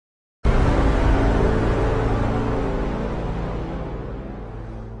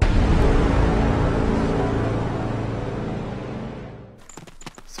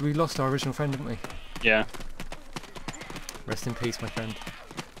We lost our original friend, didn't we? Yeah. Rest in peace, my friend.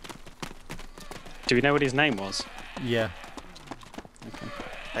 Do we know what his name was? Yeah. Okay.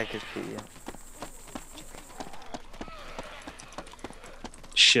 I could see you.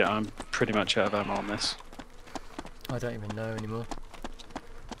 Shit, I'm pretty much out of ammo on this. I don't even know anymore.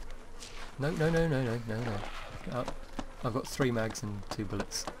 No. I've got 3 mags and 2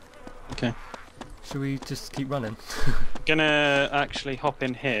 bullets. Okay. Should we just keep running? Gonna actually hop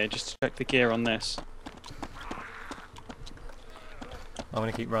in here just to check the gear on this. I'm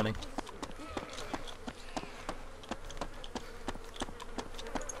gonna keep running.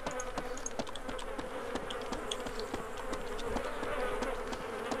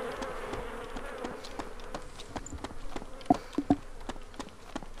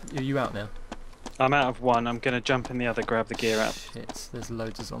 Are you out now? I'm out of one. I'm gonna jump in the other, grab the gear out. Shit, there's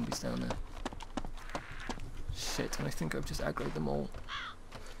loads of zombies down there. Shit, and I think I've just aggroed them all.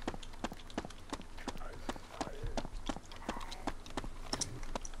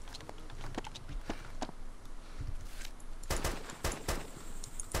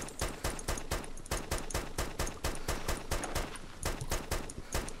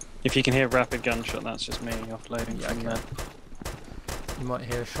 If you can hear rapid gunshot, that's just me offloading from there. You might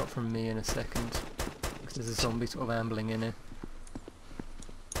hear a shot from me in a second, because there's a zombie sort of ambling in here.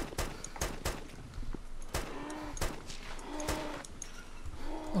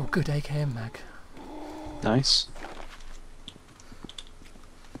 Oh, good AKM mag. Nice.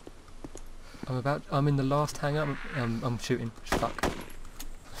 I'm in the last hangar. I'm shooting. Fuck.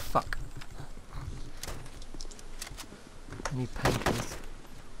 Fuck. I need painkillers.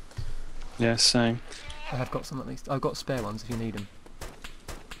 Yeah, same. I have got some at least. I've got spare ones if you need them.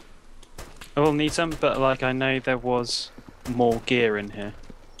 I will need some, but like I know there was more gear in here.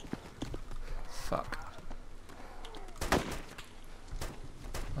 Fuck.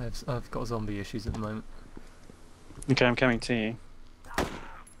 I've got zombie issues at the moment. Okay, I'm coming to you.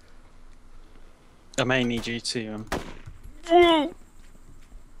 I may need you to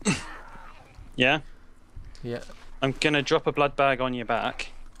Yeah? Yeah. I'm gonna drop a blood bag on your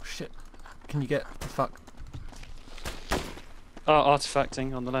back. Oh, shit. Can you get... Fuck. Oh,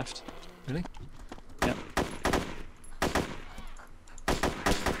 artifacting on the left. Really? Yep.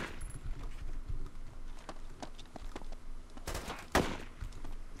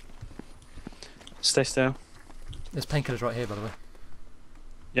 Stay still. There's painkillers right here, by the way.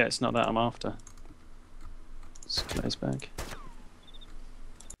 Yeah, it's not that I'm after. It's a close bag.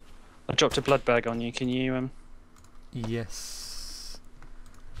 I dropped a blood bag on you, can you Yes.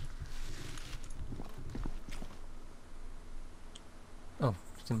 Oh,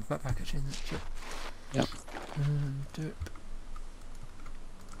 it's in the backpack actually, isn't it? Sure. Yep. Do it.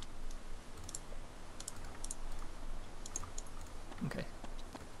 Okay.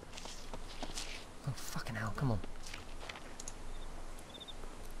 Oh, fucking hell, come on.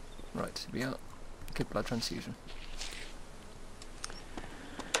 Right, here we are. Good blood transfusion.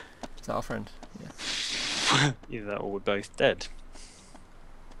 Is that our friend? Yeah. Either that or we're both dead.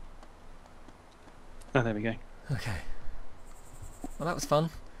 Oh, there we go. Okay. Well, that was fun.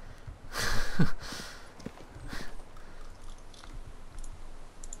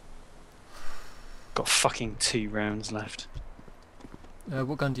 Got fucking 2 rounds left.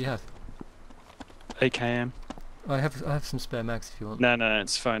 What gun do you have? AKM. I have some spare mags if you want. No,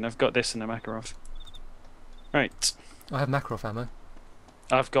 it's fine. I've got this and a Makarov. Right. I have Makarov ammo.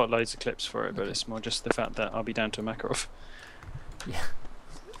 I've got loads of clips for it, but Okay. it's more just the fact that I'll be down to a Makarov. Yeah.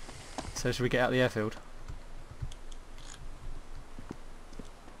 So should we get out of the airfield?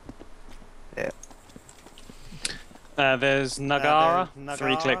 Yeah. There's Nagara,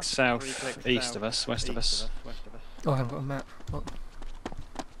 3 clicks south, east of us, west of us. Oh, I haven't got a map. What?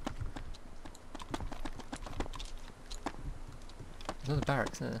 There's another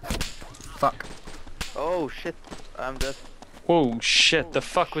barracks there. Fuck. Oh shit! I'm just Whoa, shit, the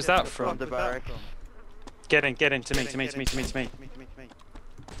fuck was that from from? the barrack. Get in, to me.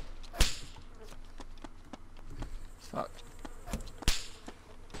 Fuck.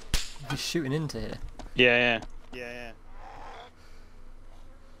 He's shooting into here. Yeah.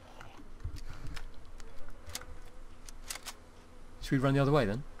 Should we run the other way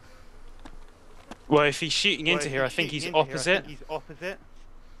then? Well, if he's shooting into here, I think he's opposite.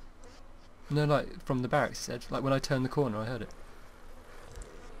 No, like from the barracks edge. Like when I turned the corner, I heard it.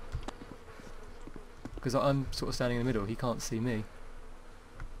 Because I'm sort of standing in the middle, he can't see me.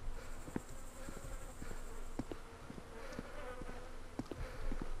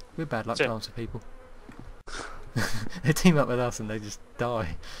 We're bad luck charms for people. They team up with us and they just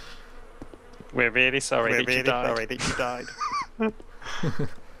die. We're really sorry that you died. that you died.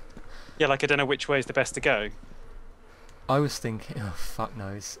 Yeah, like I don't know which way is the best to go. I was thinking, oh fuck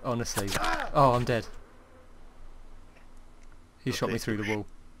knows, honestly. Oh, I'm dead. He shot me through the wall.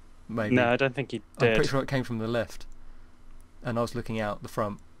 Maybe. No, I don't think he I'm did. pretty sure it came from the left. And I was looking out the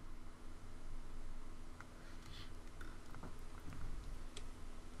front.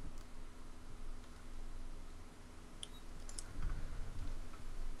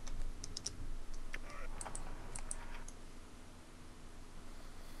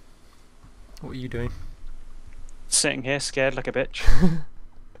 What are you doing? Sitting here, scared like a bitch.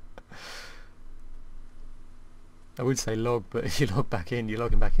 I would say log, but if you log back in, you're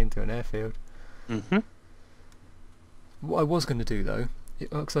logging back into an airfield. Mm-hmm. What I was going to do though,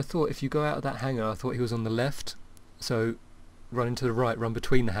 because I thought if you go out of that hangar, I thought he was on the left, so run into the right, run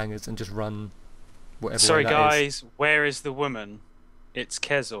between the hangars and just run whatever Sorry way that is. guys, where is the woman? It's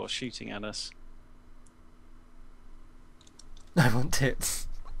Kezor shooting at us. I want tits.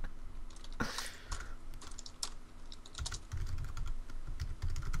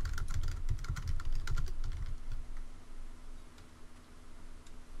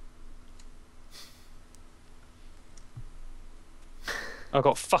 I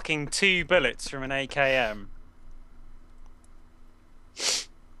got fucking 2 bullets from an AKM.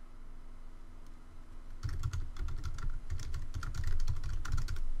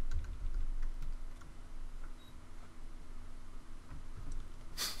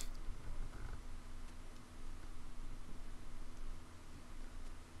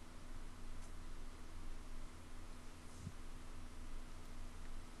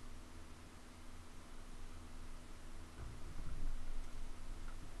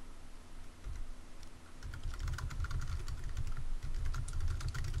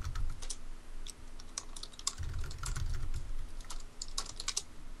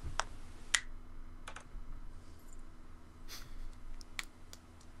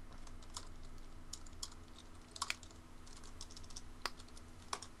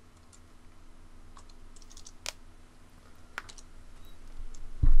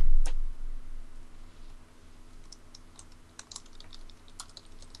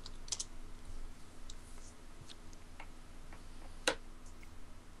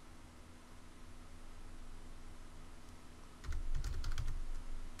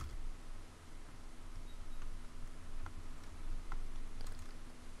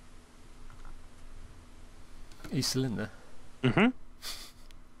 Are you still in there? Mm-hmm.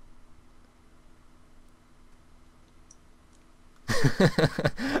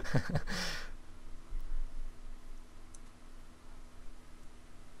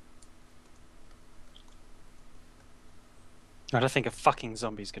 I don't think a fucking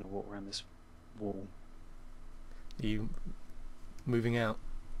zombie's gonna walk around this wall. Are you moving out?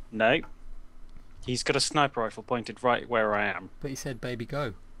 No. He's got a sniper rifle pointed right where I am. But he said baby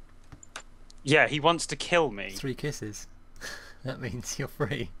go. Yeah, he wants to kill me. 3 kisses. That means you're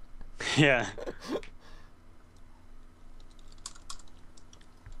free. Yeah.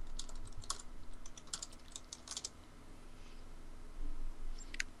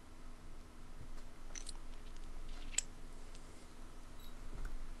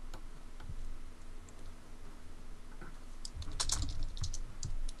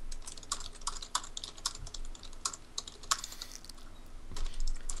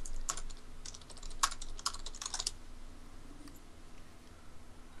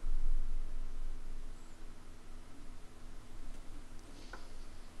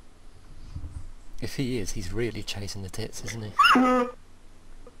 If he is, he's really chasing the tits, isn't he?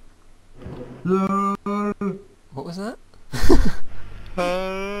 What was that?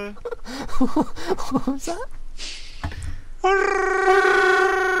 What was that?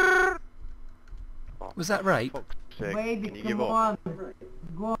 Was that rape? Baby, come on.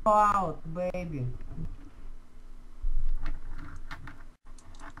 Go out, baby.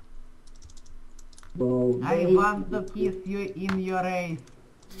 I want to kiss you in your ass.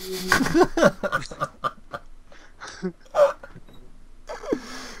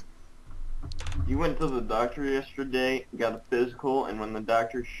 You went to the doctor yesterday, got a physical, and when the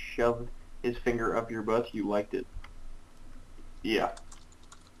doctor shoved his finger up your butt, you liked it. Yeah.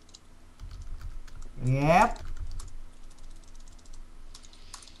 Yep.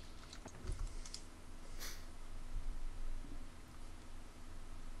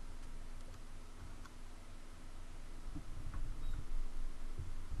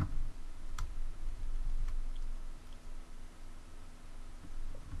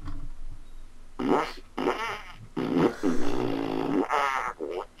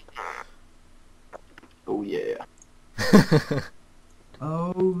 Oh yeah.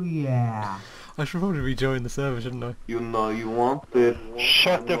 Oh yeah. I should probably rejoin the server, shouldn't I? You know you want it.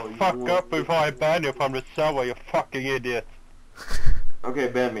 Shut the fuck up before I ban you from the server, you fucking idiot. Okay,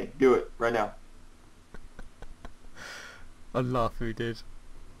 ban me. Do it right now. I'd laugh if he did.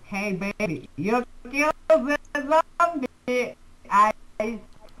 Hey baby, you killed the zombie. I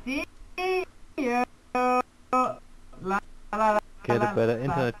see you. La, la, la, Get la, a better la.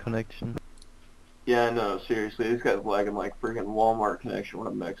 internet connection. Yeah, I know. Seriously, this guy's lagging like freaking Walmart connection when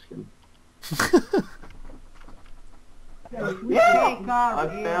I'm Mexican. Hey Carl,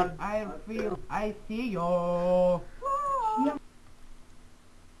 I found- I see you.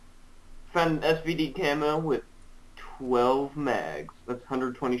 Found an SVD camo with 12 mags. That's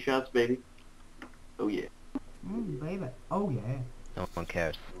 120 shots, baby. Oh yeah. Baby, oh yeah. No one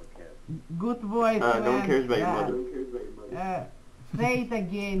cares. Good voice, No one man. cares about your Yeah. mother. Say it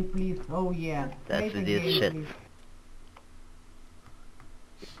again, please. Oh yeah. That's Say it idiot again, shit. please.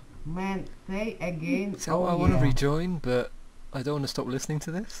 Man, say again. So oh I want to yeah. rejoin, but I don't want to stop listening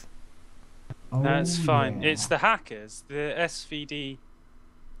to this. No, it's Oh, fine. yeah. It's the hackers. The SVD.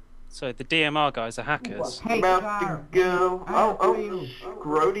 Sorry, the DMR guys are hackers. Hey, About Carl, to go. I Oh, feel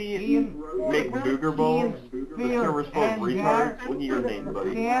Grody in make booger balls. in That's gonna respond and retards. girl Look at your name,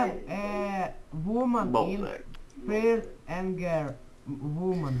 buddy. have a woman Ball in sack. first and girl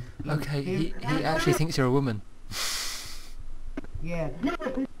woman. in Okay, he first actually thinks you're a woman. yeah.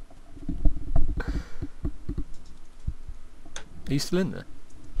 Are you still in there?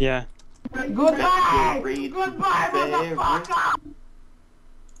 Yeah. Goodbye! Read Goodbye, favorite. motherfucker!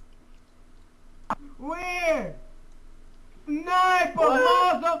 Where? Sniper,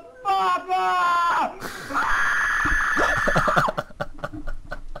 motherfucker!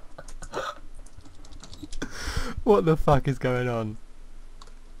 What the fuck is going on?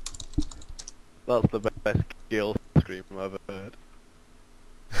 That's the best kill scream I've ever heard.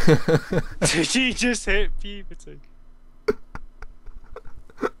 Did you just hit puberty?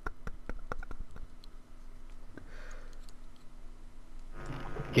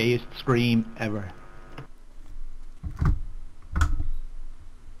 Gayest scream ever.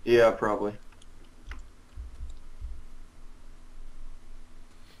 Yeah, probably.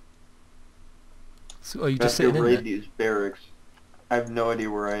 So are you I have just to sitting in raid there? these barracks. I have no idea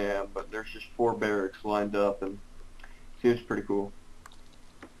where I am, but there's just 4 barracks lined up, and seems pretty cool.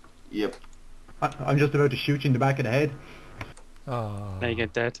 Yep. I'm just about to shoot you in the back of the head. Oh. Now you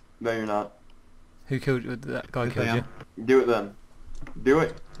get dead. No, you're not. Who killed you? That guy Yes, I killed you? am. Do it then. Do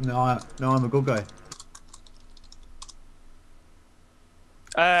it. No, I'm a good guy.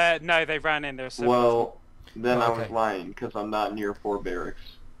 No, they ran in there. Well, then Oh, I was okay. lying because I'm not near 4 barracks.